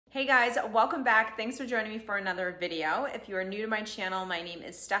Hey guys, welcome back. Thanks for joining me for another video. If you are new to my channel, my name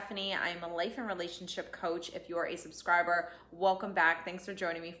is Stephanie. I am a life and relationship coach. If you are a subscriber, welcome back. Thanks for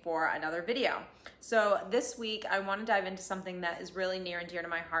joining me for another video. So this week, I want to dive into something that is really near and dear to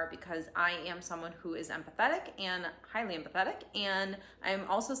my heart because I am someone who is empathetic and highly empathetic, and I am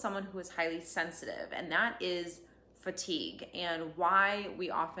also someone who is highly sensitive, and that is fatigue and why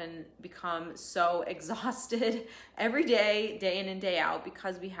we often become so exhausted every day, day in and day out,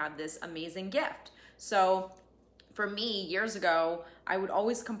 because we have this amazing gift. So for me, years ago, I would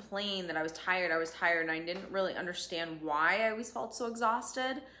always complain that I was tired, and I didn't really understand why I always felt so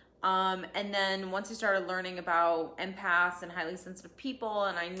exhausted. And then once I started learning about empaths and highly sensitive people,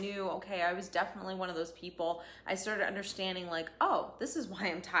 and I knew, okay, I was definitely one of those people, I started understanding like, oh, this is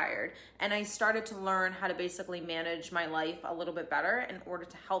why I'm tired. And I started to learn how to basically manage my life a little bit better in order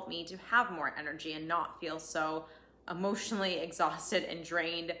to help me to have more energy and not feel so emotionally exhausted and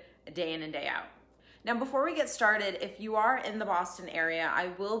drained day in and day out. Now, before we get started, if you are in the Boston area, I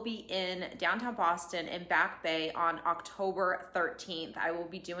will be in downtown Boston in Back Bay on October 13th. I will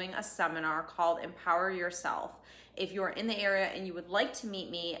be doing a seminar called Empower Yourself. If you are in the area and you would like to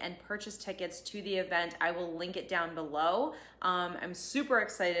meet me and purchase tickets to the event, I will link it down below. I'm super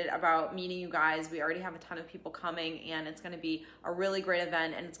excited about meeting you guys. We already have a ton of people coming, and it's going to be a really great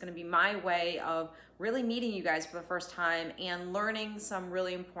event, and it's going to be my way of really meeting you guys for the first time and learning some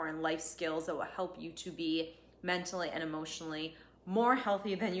really important life skills that will help you to be mentally and emotionally more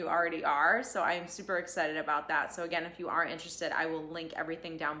healthy than you already are. So I am super excited about that. So again, if you are interested, I will link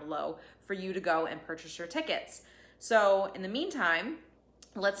everything down below for you to go and purchase your tickets. So in the meantime,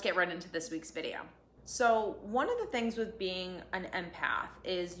 let's get right into this week's video. So one of the things with being an empath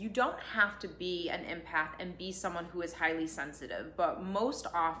is you don't have to be an empath and be someone who is highly sensitive, but most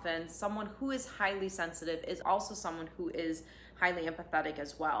often someone who is highly sensitive is also someone who is highly empathetic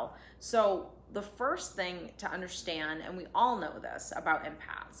as well. So the first thing to understand, and we all know this about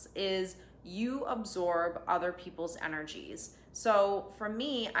empaths, is you absorb other people's energies. So for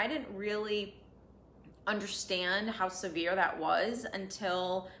me, I didn't really understand how severe that was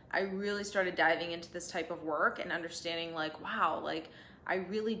until I really started diving into this type of work and understanding like, wow, like I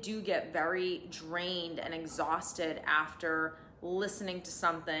really do get very drained and exhausted after listening to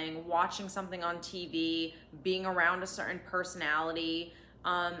something, watching something on TV, being around a certain personality,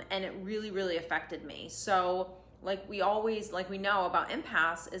 and it really, really affected me. So like we know about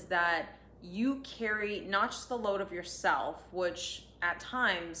empaths is that you carry not just the load of yourself, which at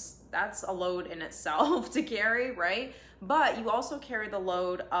times that's a load in itself to carry, right? But you also carry the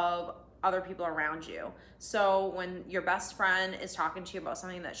load of other people around you. So when your best friend is talking to you about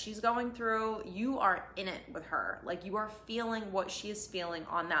something that she's going through, you are in it with her. Like you are feeling what she is feeling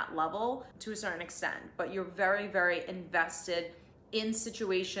on that level to a certain extent, but you're very, very invested in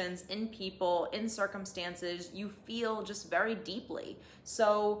situations, in people, in circumstances. You feel just very deeply.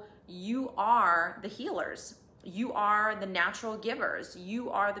 So you are the healers. You are the natural givers.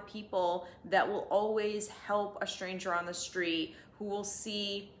 You are the people that will always help a stranger on the street who will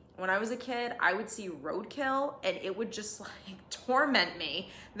see. When I was a kid, I would see roadkill and it would just like torment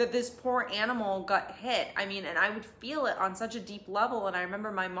me that this poor animal got hit. I mean, and I would feel it on such a deep level. And I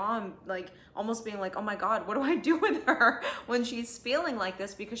remember my mom like almost being like, oh my God, what do I do with her when she's feeling like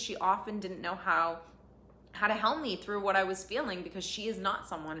this? Because she often didn't know how to help me through what I was feeling, because she is not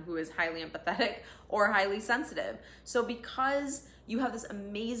someone who is highly empathetic or highly sensitive. So because you have this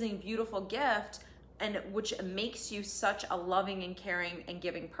amazing, beautiful gift, and which makes you such a loving and caring and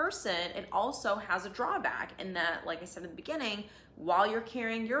giving person, it also has a drawback in that, like I said in the beginning, while you're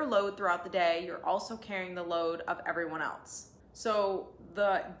carrying your load throughout the day, you're also carrying the load of everyone else. So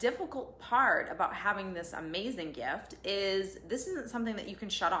the difficult part about having this amazing gift is this isn't something that you can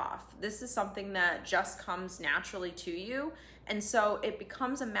shut off. This is something that just comes naturally to you. And so it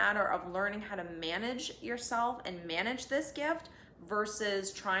becomes a matter of learning how to manage yourself and manage this gift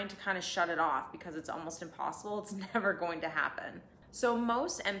versus trying to kind of shut it off, because it's almost impossible. It's never going to happen. So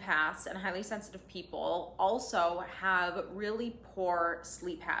most empaths and highly sensitive people also have really poor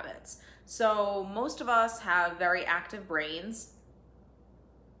sleep habits. So most of us have very active brains.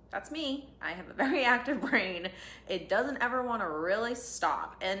 That's me. I have a very active brain. It doesn't ever want to really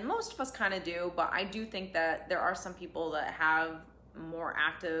stop. And most of us kind of do, but I do think that there are some people that have more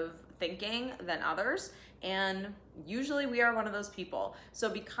active thinking than others. And usually we are one of those people. So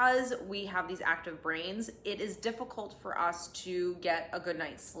because we have these active brains, it is difficult for us to get a good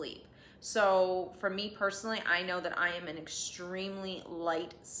night's sleep. So for me personally, I know that I am an extremely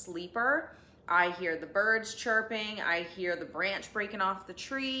light sleeper. I hear the birds chirping, I hear the branch breaking off the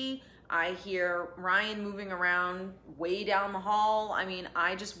tree, I hear Ryan moving around way down the hall. I mean,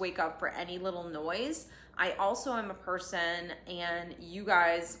 I just wake up for any little noise. I also am a person, and you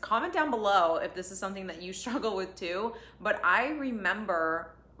guys comment down below if this is something that you struggle with too, but I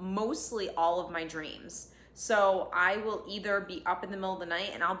remember mostly all of my dreams. So I will either be up in the middle of the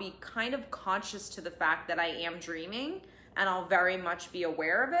night and I'll be kind of conscious to the fact that I am dreaming, and I'll very much be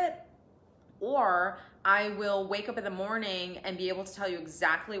aware of it, or I will wake up in the morning and be able to tell you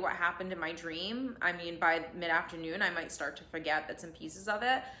exactly what happened in my dream. I mean, by mid-afternoon, I might start to forget bits and pieces of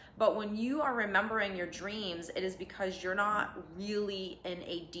it. But when you are remembering your dreams, it is because you're not really in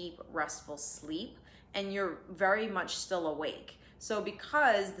a deep, restful sleep, and you're very much still awake. So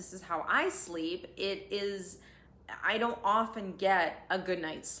because this is how I sleep, I don't often get a good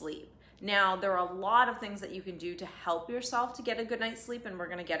night's sleep. Now, there are a lot of things that you can do to help yourself to get a good night's sleep, and we're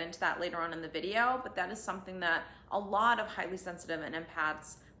gonna get into that later on in the video, but that is something that a lot of highly sensitive and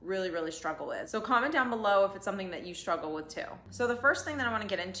empaths really struggle with. So comment down below if it's something that you struggle with too. So the first thing that I wanna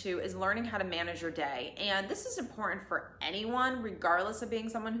get into is learning how to manage your day. And this is important for anyone, regardless of being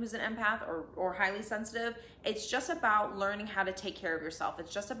someone who's an empath or highly sensitive. It's just about learning how to take care of yourself.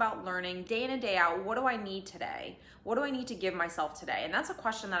 It's just about learning day in and day out, what do I need today? What do I need to give myself today? And that's a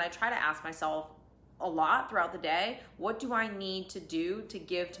question that I try to ask myself a lot throughout the day. What do I need to do to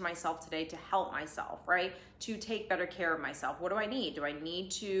give to myself today to help myself, right? To take better care of myself. What do I need? Do I need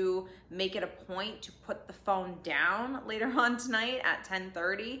to make it a point to put the phone down later on tonight at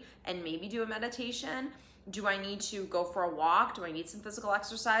 10:30 and maybe do a meditation? Do I need to go for a walk? Do I need some physical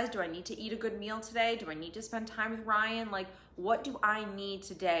exercise? Do I need to eat a good meal today? Do I need to spend time with Ryan? Like, what do I need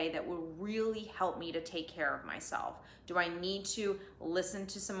today that will really help me to take care of myself? Do I need to listen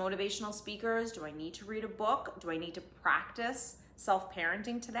to some motivational speakers? Do I need to read a book? Do I need to practice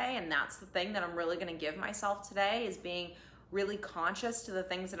self-parenting today? And that's the thing that I'm really gonna give myself today, is being really conscious to the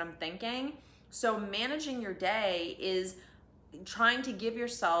things that I'm thinking. So managing your day is trying to give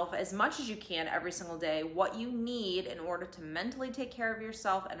yourself as much as you can every single day what you need in order to mentally take care of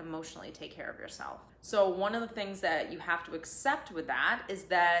yourself and emotionally take care of yourself. So one of the things that you have to accept with that is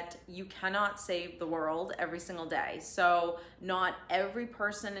that you cannot save the world every single day. So not every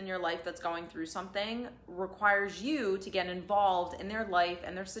person in your life that's going through something requires you to get involved in their life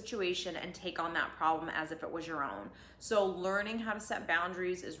and their situation and take on that problem as if it was your own. So learning how to set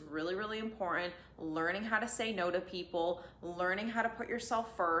boundaries is really important. Learning how to say no to people, learning how to put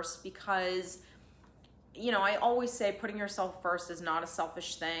yourself first, because I always say putting yourself first is not a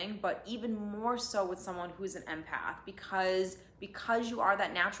selfish thing, but even more so with someone who's an empath, because you are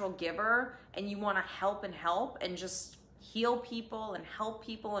that natural giver and you want to help and just heal people and help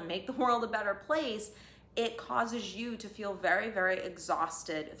people and make the world a better place. It causes you to feel very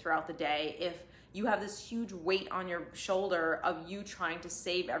exhausted throughout the day if you have this huge weight on your shoulder of you trying to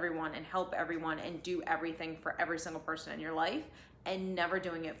save everyone and help everyone and do everything for every single person in your life and never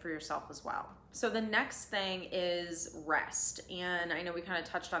doing it for yourself as well. So the next thing is rest. And I know we kind of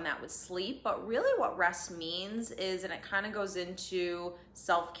touched on that with sleep, but really what rest means is, and it kind of goes into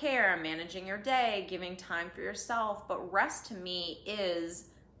self-care, managing your day, giving time for yourself, but rest to me is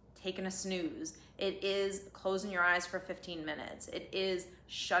taking a snooze. It is closing your eyes for 15 minutes. It is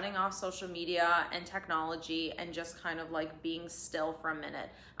shutting off social media and technology and just kind of like being still for a minute.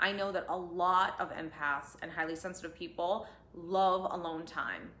 I know that a lot of empaths and highly sensitive people love alone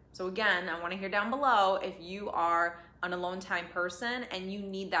time. So again, I want to hear down below if you are an alone time person and you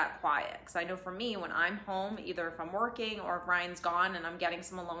need that quiet. Because I know for me, when I'm home, either if I'm working or if Ryan's gone and I'm getting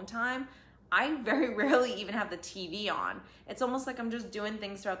some alone time, I very rarely even have the TV on. It's almost like I'm just doing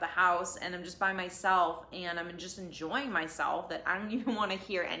things throughout the house and I'm just by myself and I'm just enjoying myself, that I don't even want to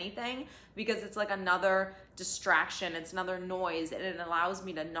hear anything, because it's like another distraction, it's another noise, and it allows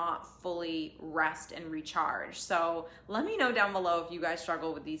me to not fully rest and recharge. So let me know down below if you guys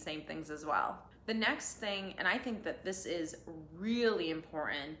struggle with these same things as well. The next thing, and I think that this is really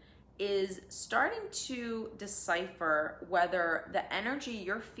important, is starting to decipher whether the energy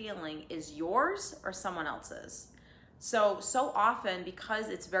you're feeling is yours or someone else's. So often, because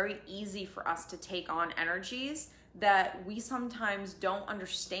it's very easy for us to take on energies, that we sometimes don't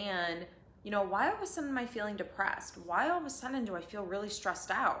understand, why all of a sudden am I feeling depressed? Why all of a sudden do I feel really stressed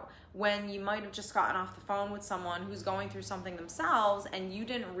out? When you might have just gotten off the phone with someone who's going through something themselves and you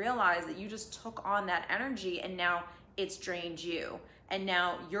didn't realize that you just took on that energy and now it's drained you. And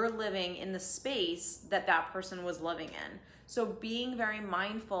now you're living in the space that that person was living in. So being very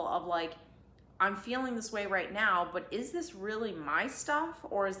mindful of like, I'm feeling this way right now, but is this really my stuff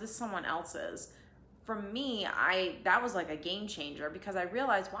or is this someone else's? for me, that was like a game changer, because I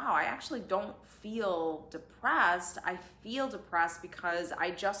realized, wow, I actually don't feel depressed. I feel depressed because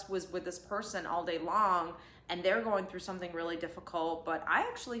I just was with this person all day long and they're going through something really difficult, but I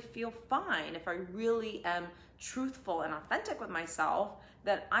actually feel fine if I really am truthful and authentic with myself,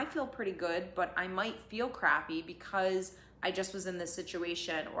 that I feel pretty good, but I might feel crappy because I just was in this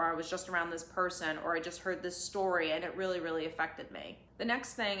situation, or I was just around this person, or I just heard this story and it really, really affected me. The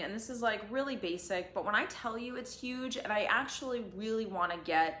next thing, and this is like really basic, but when I tell you it's huge, and I actually really want to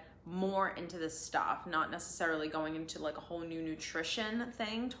get more into this stuff, not necessarily going into like a whole new nutrition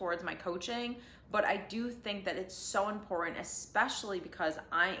thing towards my coaching, but I do think that it's so important, especially because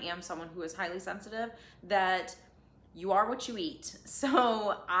I am someone who is highly sensitive, that you are what you eat.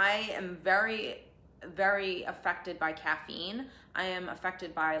 So I am very affected by caffeine. I am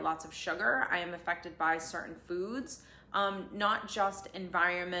affected by lots of sugar. I am affected by certain foods, not just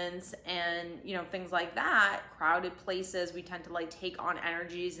environments and, you know, things like that. Crowded places, we tend to like take on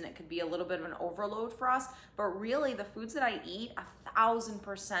energies and it could be a little bit of an overload for us. But really the foods that I eat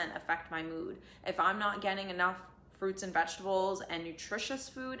 1,000% affect my mood. If I'm not getting enough fruits and vegetables and nutritious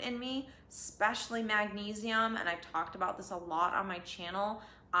food in me, especially magnesium, and I've talked about this a lot on my channel,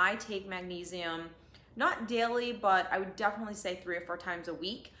 I take magnesium not daily, but I would definitely say 3 or 4 times a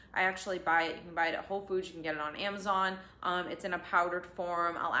week. I actually buy it. You can buy it at Whole Foods. You can get it on Amazon. It's in a powdered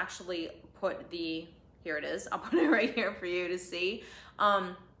form. I'll actually put here it is. I'll put it right here for you to see.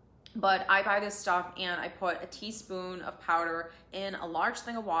 But I buy this stuff and I put a teaspoon of powder in a large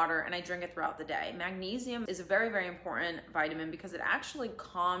thing of water and I drink it throughout the day. Magnesium is a very, very important vitamin because it actually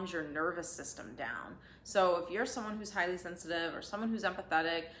calms your nervous system down. So if you're someone who's highly sensitive or someone who's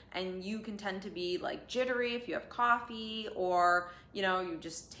empathetic, and you can tend to be like jittery if you have coffee, or, you know, you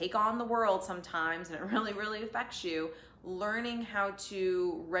just take on the world sometimes and it really, really affects you, learning how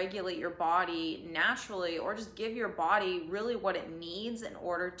to regulate your body naturally, or just give your body really what it needs in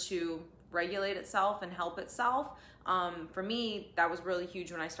order to regulate itself and help itself. For me, that was really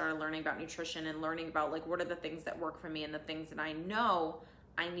huge when I started learning about nutrition and learning about like what are the things that work for me and the things that I know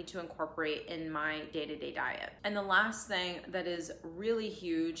I need to incorporate in my day-to-day diet. And the last thing that is really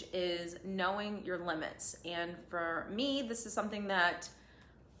huge is knowing your limits. And for me, this is something that,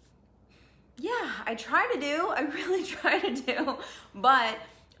 yeah, I try to do. I really try to do. But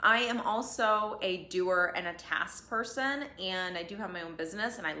I am also a doer and a task person, and I do have my own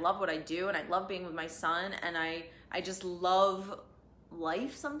business, and I love what I do, and I love being with my son, and I just love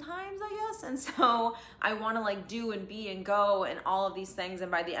life sometimes, I guess. And so I want to like do and be and go and all of these things, and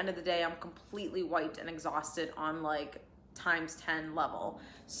by the end of the day I'm completely wiped and exhausted on like times 10 level.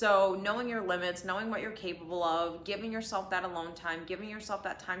 So knowing your limits, knowing what you're capable of, giving yourself that alone time, giving yourself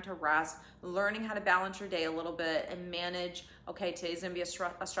that time to rest, learning how to balance your day a little bit and manage, okay, today's gonna be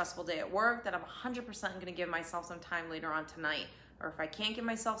a stressful day at work, that I'm 100% gonna give myself some time later on tonight. Or if I can't give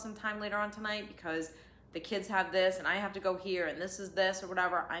myself some time later on tonight because the kids have this and I have to go here and this is this or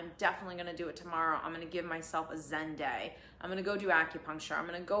whatever, I'm definitely gonna do it tomorrow. I'm gonna give myself a Zen day. I'm gonna go do acupuncture. I'm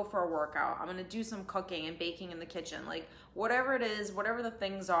gonna go for a workout. I'm gonna do some cooking and baking in the kitchen. Like whatever it is, whatever the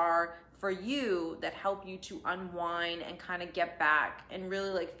things are for you that help you to unwind and kind of get back and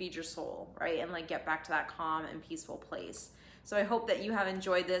really like feed your soul, right? And like get back to that calm and peaceful place. So I hope that you have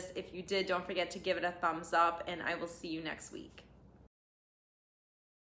enjoyed this. If you did, don't forget to give it a thumbs up, and I will see you next week.